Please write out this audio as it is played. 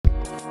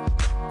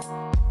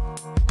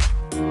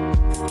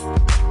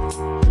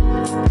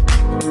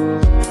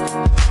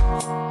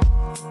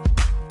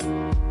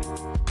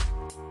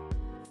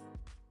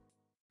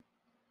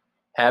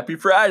Happy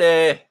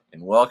Friday,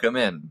 and welcome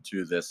in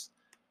to this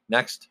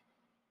next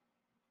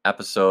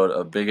episode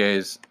of Big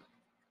A's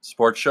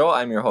Sports Show.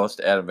 I'm your host,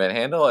 Adam Van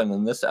Handel, and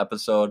in this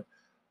episode,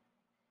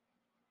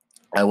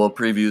 I will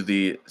preview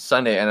the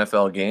Sunday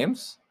NFL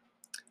games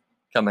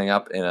coming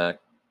up in a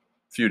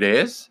few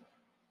days.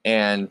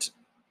 And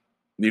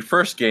the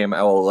first game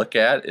I will look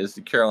at is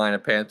the Carolina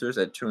Panthers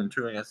at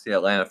 2-2 against the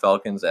Atlanta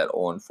Falcons at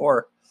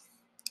 0-4.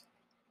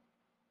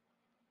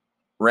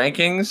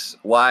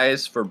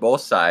 Rankings-wise for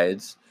both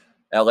sides,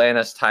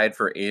 Atlanta's tied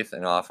for 8th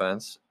in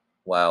offense,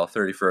 while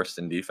 31st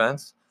in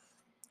defense.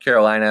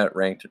 Carolina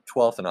ranked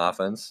 12th in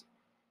offense,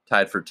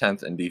 tied for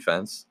 10th in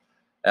defense.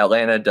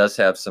 Atlanta does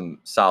have some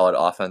solid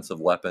offensive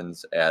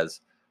weapons,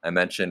 as I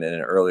mentioned in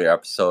an earlier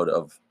episode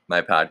of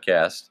my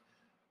podcast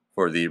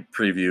for the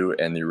preview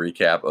and the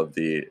recap of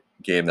the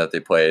game that they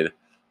played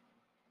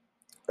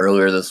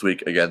earlier this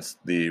week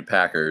against the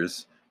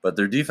Packers. But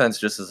their defense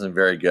just isn't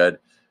very good.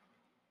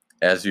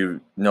 As you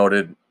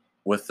noted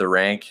with the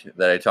rank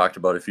that I talked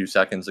about a few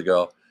seconds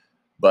ago,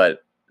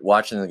 but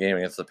watching the game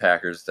against the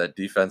Packers, that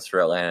defense for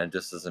Atlanta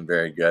just isn't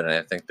very good, and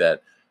I think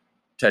that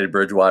Teddy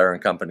Bridgewater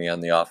and company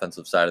on the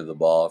offensive side of the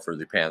ball for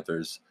the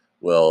Panthers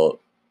will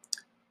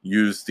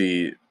use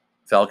the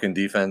Falcon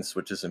defense,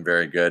 which isn't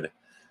very good,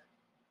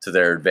 to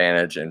their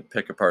advantage and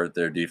pick apart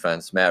their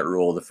defense. Matt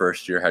Rule, the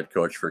first-year head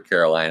coach for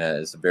Carolina,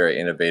 is a very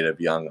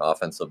innovative young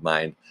offensive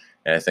mind,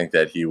 and I think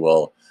that he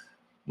will,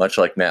 much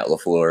like Matt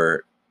LaFleur,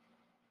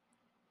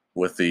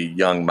 with the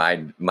young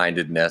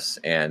mindedness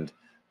and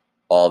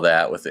all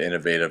that, with the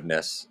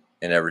innovativeness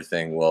and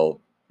everything, will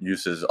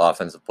use his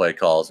offensive play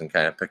calls and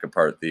kind of pick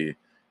apart the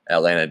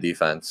Atlanta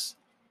defense.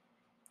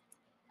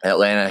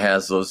 Atlanta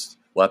has those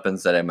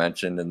weapons that I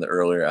mentioned in the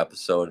earlier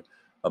episode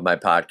of my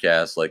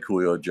podcast, like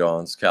Julio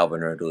Jones, Calvin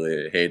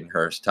Ridley, Hayden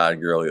Hurst,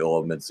 Todd Gurley,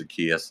 Olamide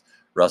Zaccheaus,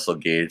 Russell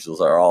Gage. Those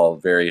are all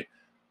very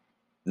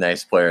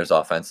nice players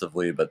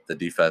offensively, but the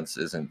defense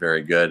isn't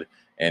very good.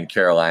 And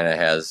Carolina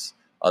has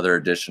other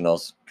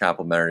additional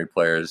complementary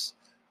players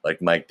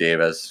like Mike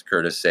Davis,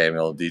 Curtis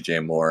Samuel,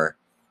 DJ Moore.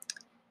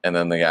 And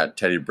then they got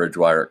Teddy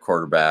Bridgewater at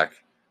quarterback,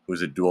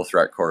 who's a dual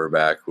threat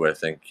quarterback who I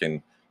think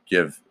can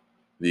give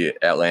the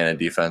Atlanta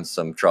defense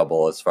some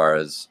trouble as far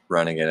as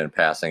running it and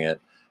passing it,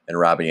 and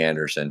Robbie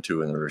Anderson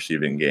too in the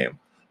receiving game.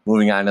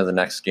 Moving on to the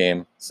next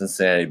game,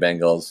 Cincinnati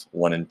Bengals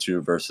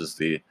 1-2 versus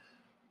the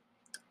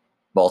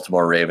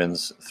Baltimore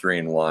Ravens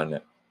 3-1.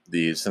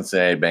 The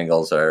Cincinnati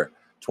Bengals are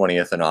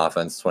 20th in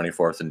offense,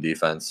 24th in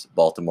defense.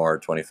 Baltimore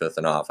 25th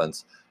in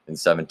offense and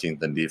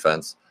 17th in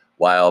defense.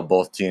 While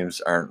both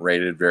teams aren't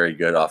rated very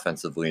good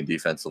offensively and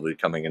defensively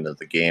coming into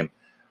the game,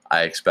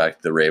 I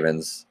expect the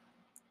Ravens,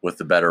 with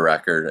the better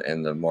record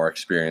and the more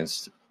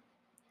experienced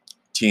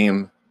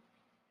team,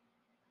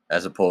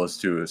 as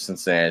opposed to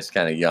Cincinnati's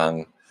kind of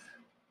young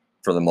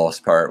for the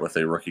most part with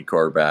a rookie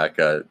quarterback,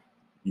 a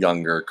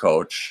younger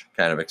coach,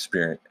 kind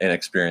of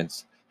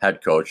inexperienced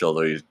head coach,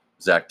 although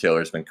Zach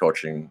Taylor's been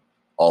coaching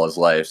all his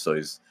life, so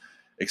he's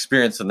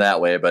experienced in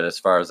that way. But as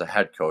far as a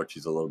head coach,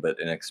 he's a little bit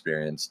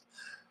inexperienced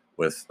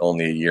with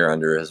only a year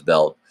under his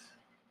belt.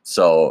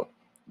 So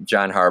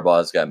John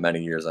Harbaugh's got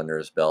many years under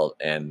his belt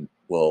and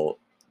will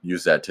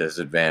use that to his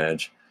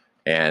advantage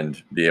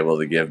and be able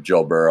to give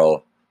Joe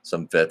Burrow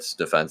some fits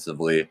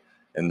defensively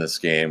in this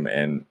game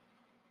and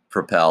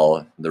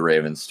propel the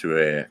Ravens to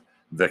a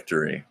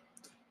victory.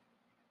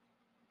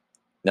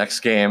 Next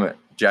game,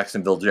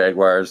 Jacksonville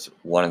Jaguars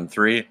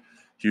 1-3.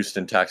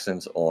 Houston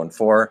Texans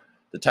 0-4.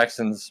 The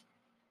Texans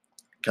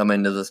come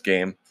into this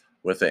game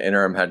with an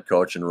interim head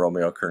coach in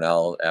Romeo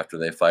Crennel after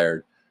they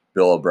fired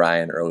Bill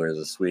O'Brien earlier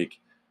this week.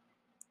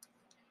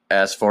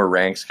 As for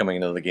ranks coming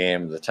into the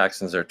game, the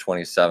Texans are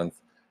 27th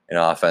in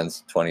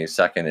offense,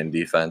 22nd in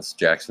defense.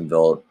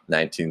 Jacksonville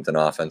 19th in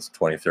offense,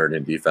 23rd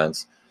in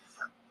defense.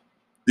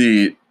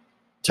 The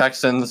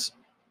Texans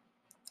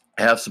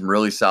have some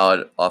really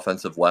solid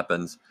offensive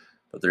weapons,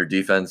 but their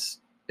defense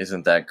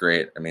isn't that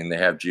great. I mean, they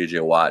have J.J.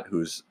 Watt,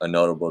 who's a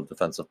notable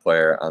defensive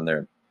player on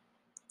their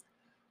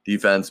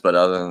defense, but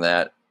other than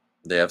that,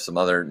 they have some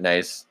other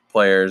nice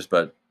players,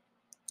 but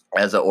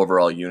as an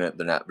overall unit,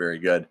 they're not very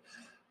good.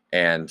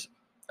 And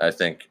I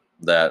think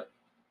that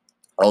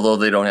although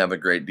they don't have a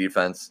great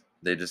defense,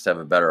 they just have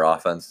a better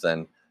offense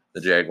than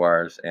the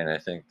Jaguars, and I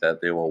think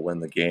that they will win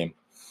the game.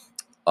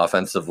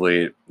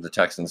 Offensively, the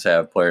Texans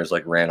have players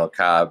like Randall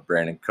Cobb,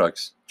 Brandon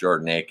Cooks,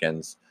 Jordan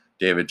Akins,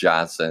 David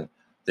Johnson.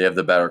 They have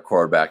the better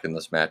quarterback in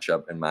this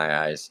matchup, in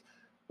my eyes,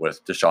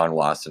 with Deshaun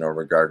Watson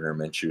over Gardner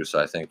Minshew.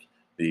 So I think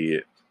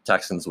the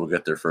Texans will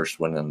get their first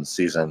win in the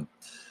season.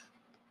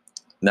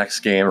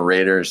 Next game,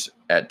 Raiders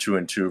at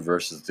 2-2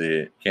 versus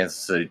the Kansas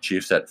City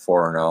Chiefs at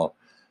 4-0.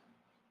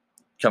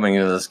 Coming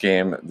into this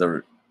game,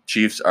 the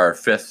Chiefs are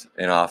 5th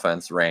in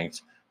offense,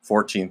 ranked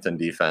 14th in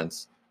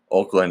defense.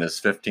 Oakland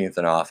is 15th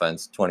in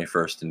offense,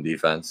 21st in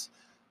defense.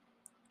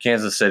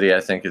 Kansas City,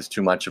 I think, is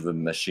too much of a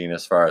machine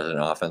as far as an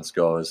offense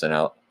goes, and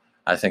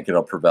I think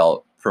it'll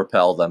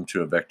propel them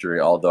to a victory,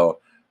 although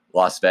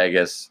Las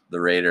Vegas, the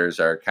Raiders,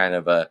 are kind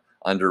of a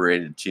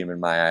underrated team in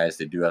my eyes.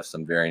 They do have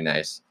some very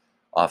nice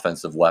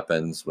offensive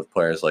weapons with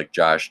players like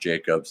Josh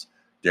Jacobs,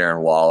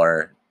 Darren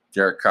Waller.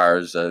 Derek Carr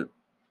is a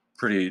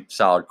pretty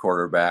solid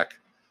quarterback.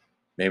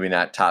 Maybe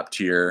not top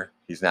tier.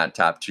 He's not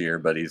top tier,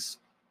 but he's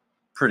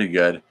pretty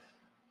good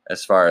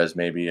as far as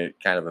maybe a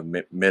kind of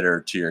a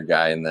mid tier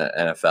guy in the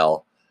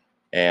NFL.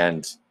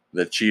 And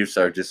the Chiefs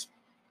are just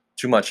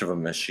too much of a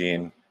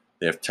machine.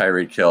 They have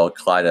Tyreek Hill,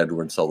 Clyde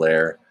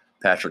Edwards-Helaire,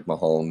 Patrick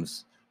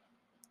Mahomes,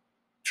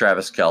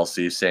 Travis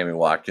Kelce, Sammy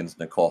Watkins,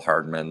 Nicole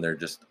Hardman. They're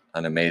just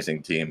an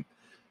amazing team,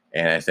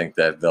 and I think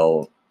that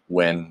they'll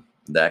win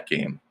that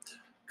game.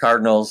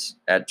 Cardinals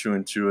at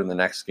 2-2 in the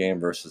next game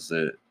versus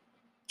the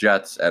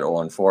Jets at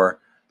 0-4.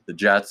 The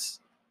Jets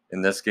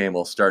in this game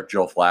will start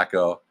Joe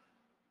Flacco,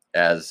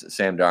 as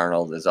Sam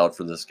Darnold is out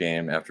for this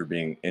game after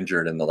being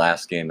injured in the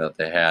last game that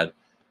they had.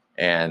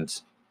 And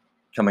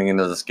coming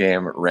into this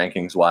game,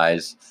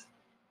 rankings-wise,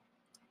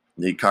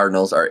 the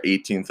Cardinals are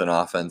 18th in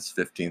offense,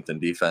 15th in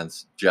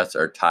defense. Jets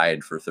are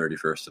tied for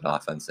 31st in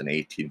offense and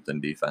 18th in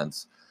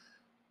defense.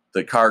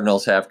 The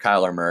Cardinals have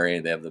Kyler Murray.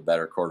 They have the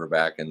better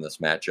quarterback in this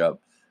matchup.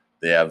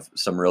 They have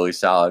some really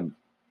solid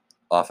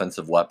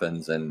offensive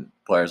weapons and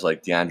players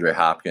like DeAndre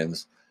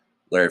Hopkins,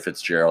 Larry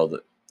Fitzgerald,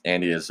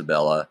 Andy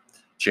Isabella,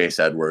 Chase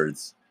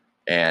Edwards.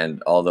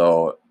 And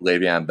although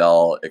Le'Veon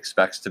Bell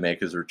expects to make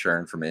his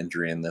return from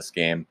injury in this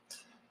game,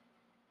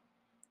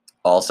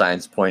 all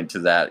signs point to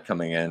that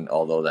coming in,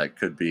 although that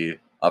could be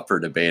up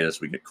for debate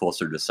as we get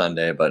closer to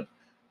Sunday. But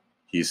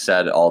he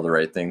said all the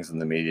right things in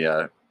the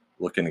media,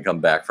 looking to come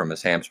back from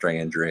his hamstring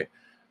injury.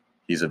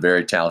 He's a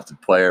very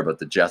talented player, but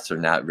the Jets are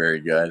not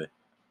very good.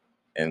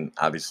 And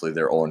obviously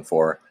they're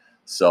 0-4.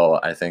 So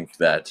I think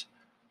that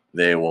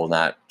they will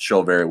not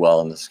show very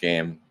well in this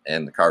game,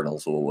 and the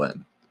Cardinals will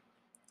win.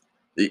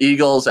 The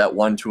Eagles at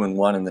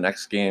 1-1 in the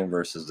next game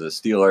versus the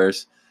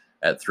Steelers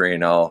at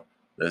 3-0.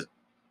 The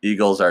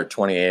Eagles are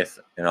 28th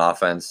in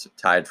offense,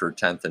 tied for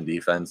 10th in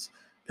defense.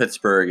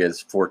 Pittsburgh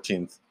is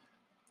 14th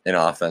in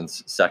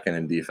offense, second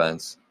in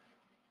defense.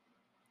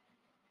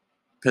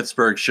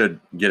 Pittsburgh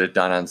should get it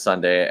done on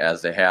Sunday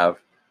as they have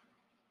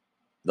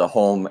the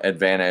home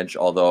advantage,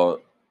 although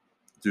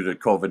due to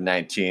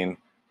COVID-19,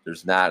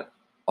 there's not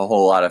a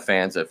whole lot of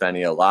fans, if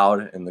any,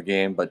 allowed in the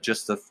game, but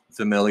just the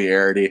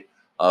familiarity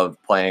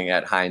of playing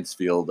at Heinz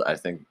Field, I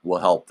think, will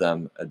help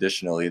them.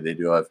 Additionally, they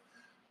do have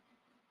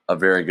a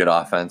very good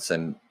offense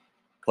and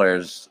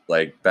players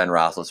like Ben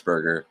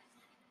Roethlisberger,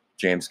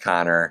 James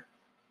Conner,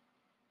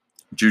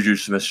 Juju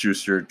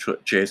Smith-Schuster,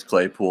 Chase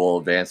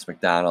Claypool, Vance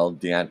McDonald,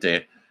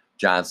 Deontay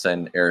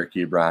Johnson, Eric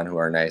Ebron, who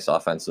are nice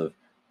offensive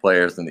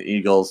players. And the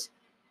Eagles,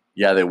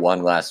 yeah, they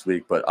won last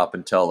week, but up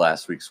until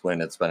last week's win,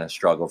 it's been a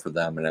struggle for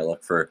them, and I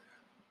look for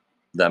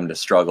them to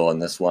struggle in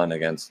this one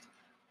against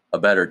a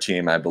better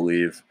team, I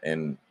believe,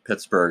 in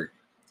Pittsburgh.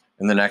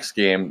 In the next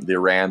game, the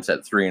Rams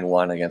at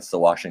 3-1 against the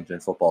Washington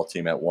football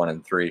team at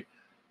 1-3.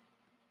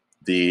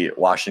 The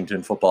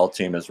Washington football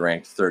team is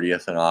ranked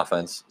 30th in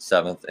offense,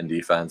 7th in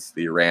defense.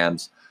 The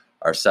Rams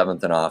are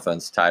 7th in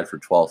offense, tied for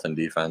 12th in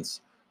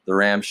defense. The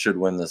Rams should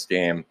win this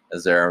game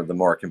as they're the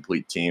more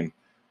complete team,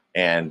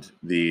 and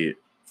the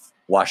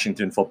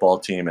Washington football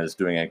team is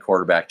doing a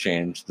quarterback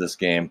change this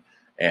game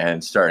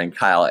and starting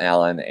Kyle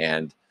Allen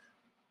and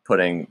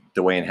putting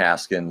Dwayne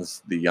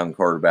Haskins, the young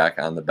quarterback,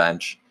 on the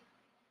bench.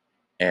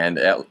 And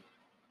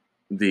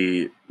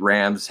the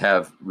Rams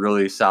have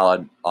really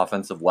solid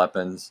offensive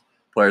weapons,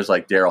 players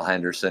like Darrell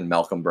Henderson,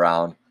 Malcolm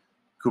Brown,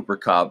 Cooper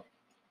Kupp,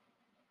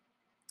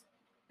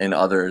 and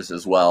others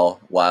as well,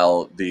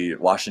 while the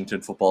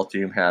Washington football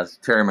team has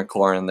Terry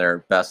McLaurin, their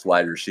best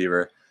wide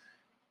receiver.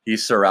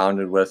 He's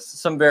surrounded with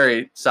some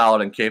very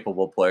solid and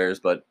capable players,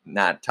 but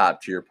not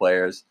top-tier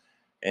players,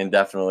 and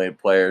definitely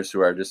players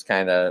who are just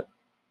kind of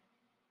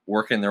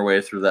working their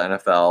way through the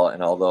NFL.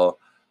 And although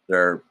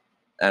they're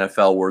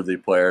NFL-worthy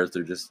players,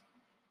 they're just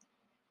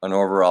an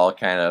overall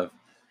kind of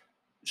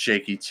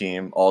shaky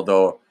team.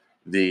 Although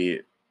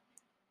the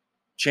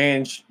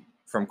change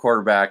from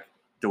quarterback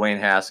Dwayne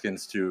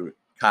Haskins to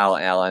Kyle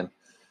Allen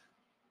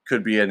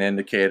could be an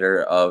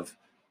indicator of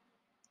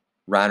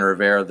Ron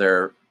Rivera,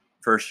 their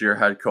first-year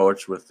head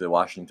coach with the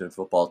Washington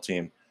football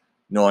team,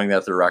 knowing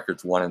that the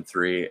record's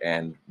 1-3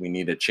 and we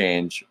need a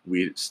change.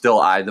 We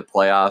still eye the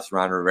playoffs.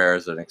 Ron Rivera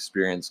is an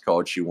experienced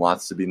coach. He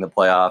wants to be in the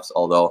playoffs,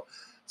 although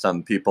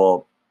some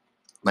people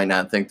might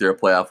not think they're a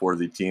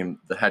playoff-worthy team.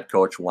 The head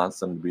coach wants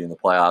them to be in the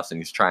playoffs, and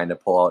he's trying to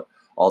pull out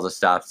all the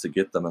stops to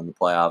get them in the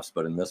playoffs.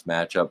 But in this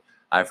matchup,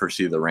 I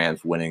foresee the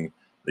Rams winning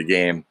the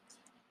game.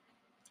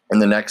 In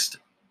the next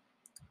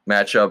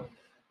matchup,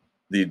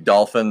 the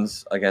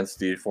Dolphins against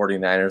the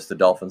 49ers. The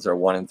Dolphins are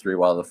 1-3,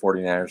 while the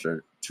 49ers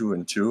are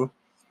 2-2.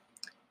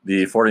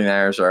 The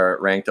 49ers are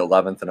ranked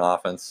 11th in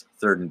offense,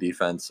 3rd in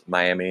defense.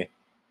 Miami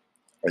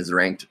is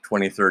ranked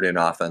 23rd in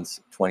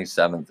offense,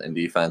 27th in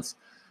defense.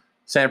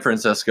 San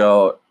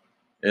Francisco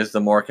is the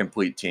more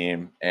complete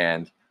team,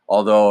 and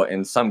although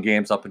in some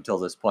games up until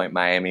this point,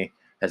 Miami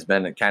has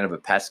been kind of a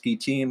pesky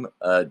team,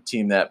 a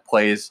team that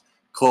plays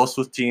close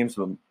with teams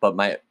but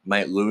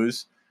might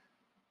lose,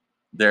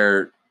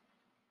 they're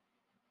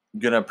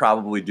going to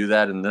probably do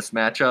that in this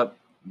matchup.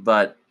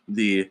 But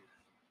the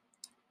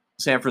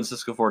San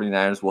Francisco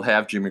 49ers will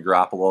have Jimmy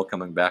Garoppolo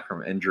coming back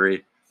from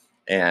injury,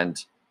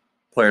 and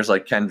players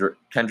like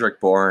Kendrick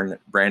Bourne,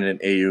 Brandon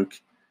Ayuk,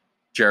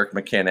 Jerick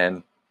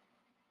McKinnon,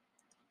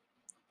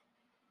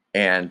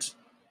 and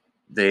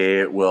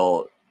they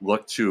will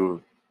look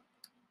to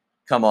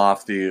come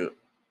off the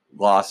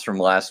loss from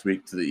last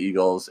week to the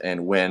Eagles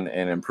and win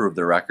and improve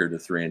their record to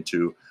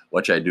 3-2,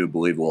 which I do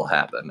believe will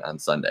happen on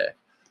Sunday.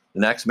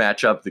 The next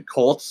matchup, the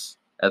Colts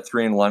at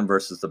 3-1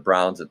 versus the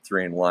Browns at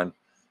 3-1.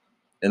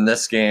 In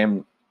this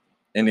game,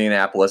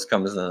 Indianapolis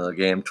comes into the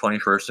game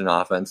 21st in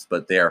offense,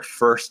 but they are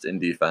first in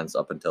defense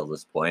up until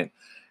this point.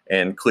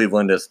 And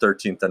Cleveland is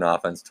 13th in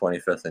offense,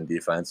 25th in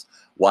defense.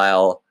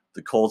 While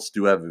the Colts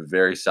do have a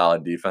very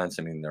solid defense,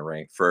 I mean, they're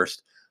ranked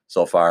first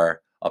so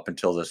far up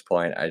until this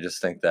point. I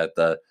just think that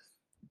the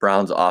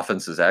Browns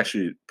offense is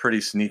actually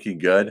pretty sneaky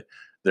good.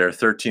 They're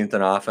 13th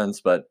in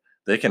offense, but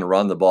they can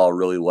run the ball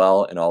really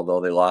well. And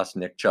although they lost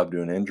Nick Chubb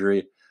to an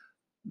injury,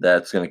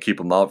 that's going to keep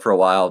them out for a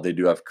while. They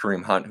do have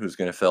Kareem Hunt, who's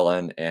going to fill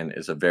in and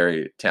is a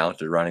very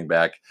talented running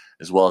back,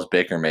 as well as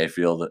Baker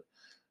Mayfield,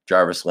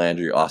 Jarvis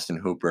Landry, Austin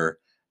Hooper.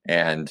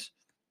 And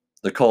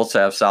the Colts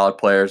have solid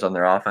players on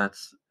their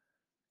offense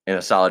and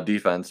a solid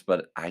defense,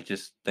 but I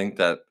just think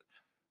that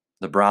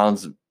the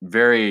Browns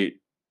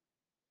very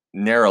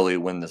narrowly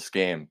win this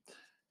game.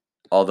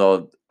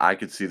 Although I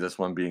could see this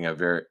one being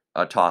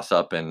a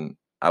toss-up, and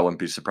I wouldn't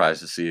be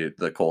surprised to see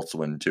the Colts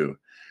win too.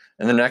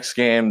 In the next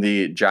game,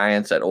 the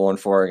Giants at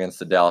 0-4 against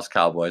the Dallas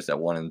Cowboys at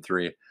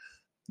 1-3.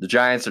 The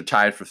Giants are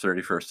tied for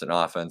 31st in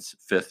offense,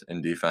 5th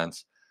in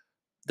defense.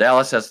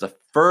 Dallas has the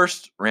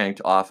first ranked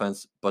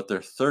offense, but they're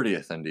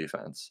 30th in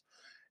defense.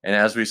 And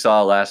as we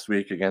saw last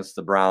week against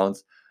the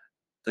Browns,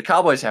 the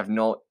Cowboys have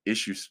no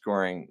issue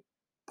scoring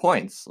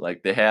points.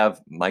 Like, they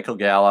have Michael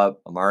Gallup,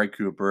 Amari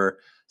Cooper,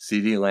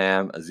 CeeDee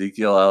Lamb,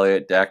 Ezekiel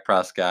Elliott, Dak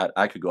Prescott.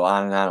 I could go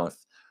on and on with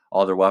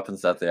all their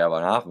weapons that they have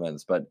on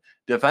offense, but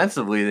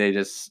defensively, they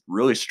just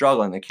really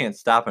struggle and they can't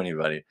stop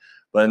anybody.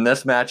 But in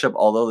this matchup,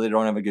 although they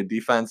don't have a good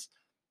defense,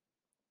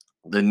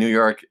 the New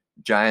York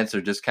Giants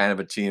are just kind of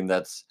a team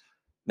that's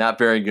not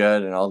very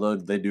good. And although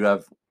they do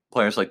have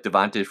players like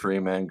Devontae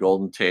Freeman,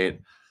 Golden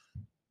Tate,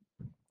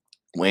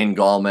 Wayne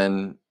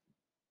Gallman,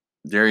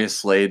 Darius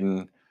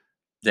Slayton,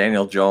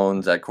 Daniel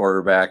Jones at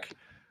quarterback,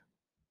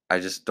 I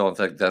just don't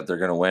think that they're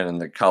going to win, and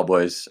the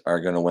Cowboys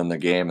are going to win the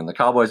game. And the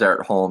Cowboys are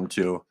at home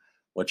too,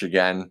 which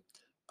again,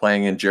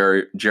 playing in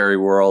Jerry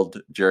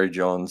World, Jerry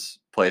Jones'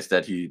 place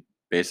that he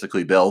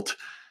basically built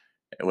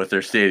with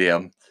their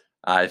stadium,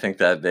 I think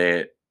that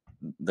they're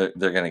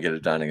going to get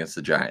it done against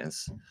the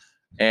Giants.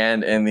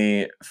 And in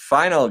the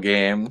final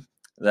game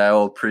that I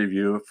will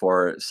preview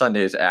for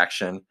Sunday's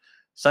action,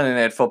 Sunday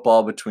Night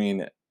Football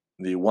between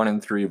the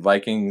 1-3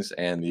 Vikings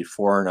and the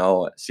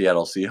 4-0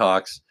 Seattle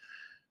Seahawks.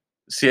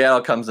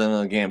 Seattle comes into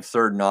the game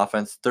 3rd in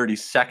offense,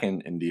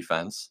 32nd in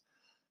defense.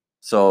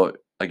 So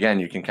again,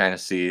 you can kind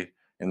of see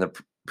in the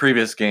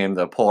previous game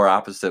the polar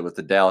opposite with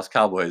the Dallas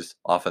Cowboys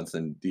offense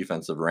and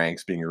defensive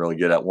ranks being really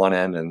good at one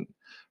end and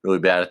really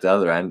bad at the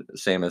other end.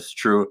 Same is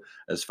true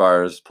as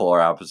far as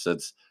polar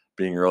opposites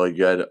being really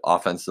good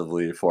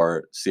offensively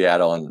for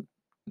Seattle and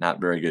not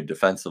very good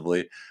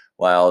defensively,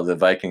 while the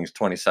Vikings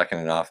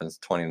 22nd in offense,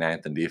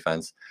 29th in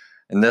defense.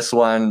 In this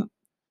one,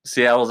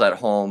 Seattle's at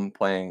home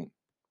playing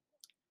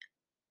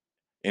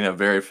in a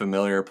very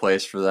familiar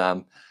place for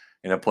them,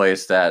 in a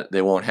place that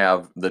they won't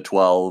have the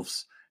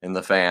 12s and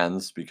the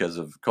fans because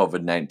of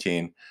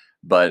COVID-19,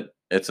 but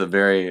it's a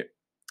very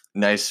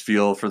nice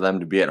feel for them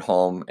to be at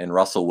home. And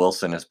Russell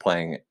Wilson is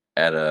playing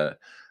at a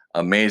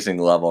amazing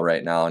level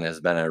right now and has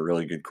been a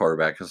really good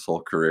quarterback his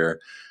whole career.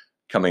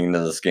 Coming into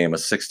this game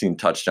with 16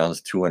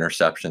 touchdowns, 2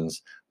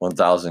 interceptions,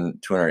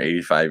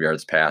 1,285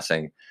 yards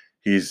passing.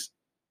 He's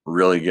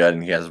really good,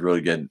 and he has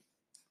really good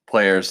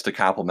players to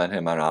complement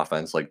him on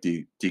offense, like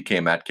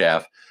DK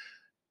Metcalf,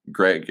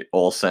 Greg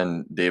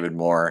Olsen, David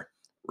Moore,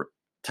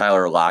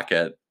 Tyler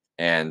Lockett,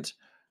 and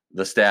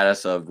the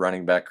status of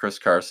running back Chris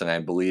Carson. I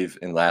believe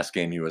in last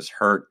game he was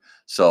hurt,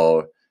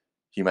 so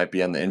he might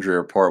be on the injury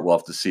report. We'll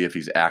have to see if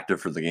he's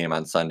active for the game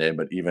on Sunday,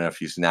 but even if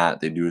he's not,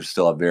 they do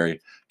still have very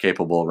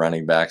capable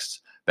running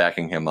backs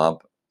backing him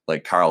up,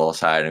 like Carlos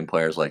Hyde and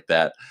players like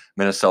that.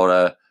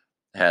 Minnesota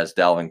has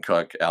Dalvin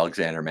Cook,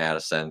 Alexander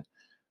Mattison,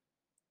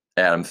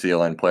 Adam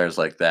Thielen, players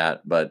like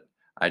that, but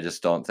I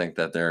just don't think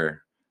that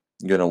they're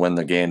going to win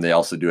the game. They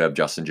also do have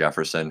Justin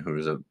Jefferson, who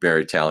is a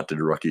very talented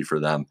rookie for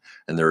them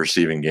in the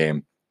receiving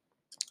game.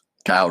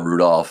 Kyle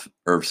Rudolph,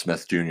 Irv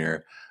Smith Jr.,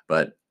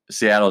 but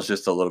Seattle's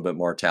just a little bit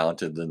more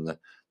talented than the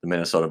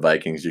Minnesota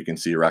Vikings, you can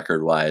see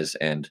record-wise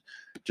and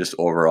just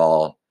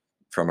overall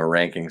from a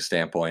ranking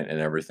standpoint and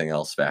everything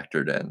else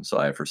factored in. So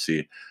I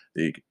foresee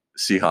the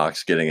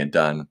Seahawks getting it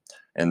done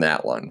in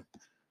that one.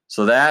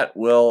 So that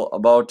will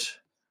about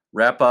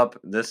wrap up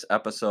this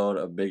episode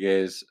of Big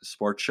A's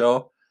Sports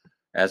Show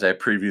as I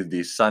previewed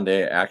the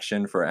Sunday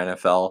action for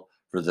NFL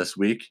for this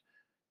week.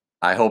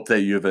 I hope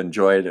that you've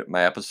enjoyed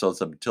my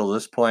episodes up until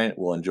this point.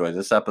 We'll enjoy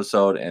this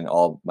episode and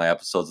all my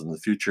episodes in the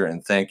future.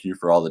 And thank you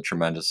for all the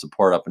tremendous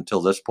support up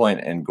until this point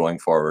and going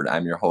forward.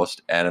 I'm your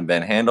host, Adam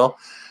Van Handel.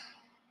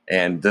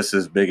 And this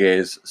is Big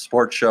A's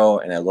sports show,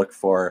 and I look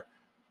for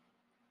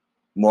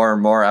more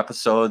and more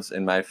episodes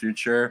in my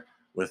future,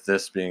 with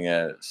this being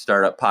a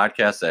startup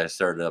podcast that I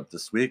started up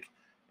this week.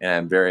 And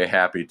I'm very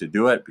happy to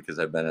do it because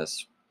I've been a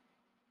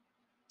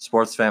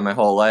sports fan my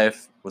whole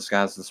life,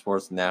 Wisconsin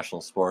sports,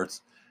 national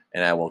sports,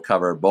 and I will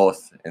cover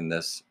both in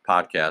this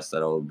podcast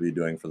that I will be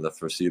doing for the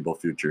foreseeable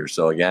future.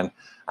 So again,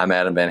 I'm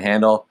Adam Van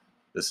Handel.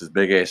 This is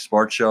Big A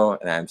Sports Show,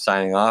 and I'm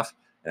signing off,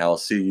 and I will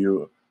see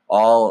you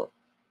all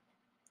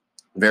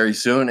very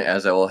soon,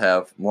 as I will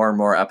have more and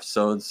more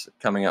episodes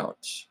coming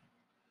out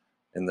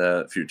in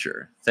the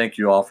future. Thank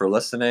you all for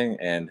listening,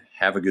 and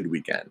have a good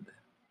weekend.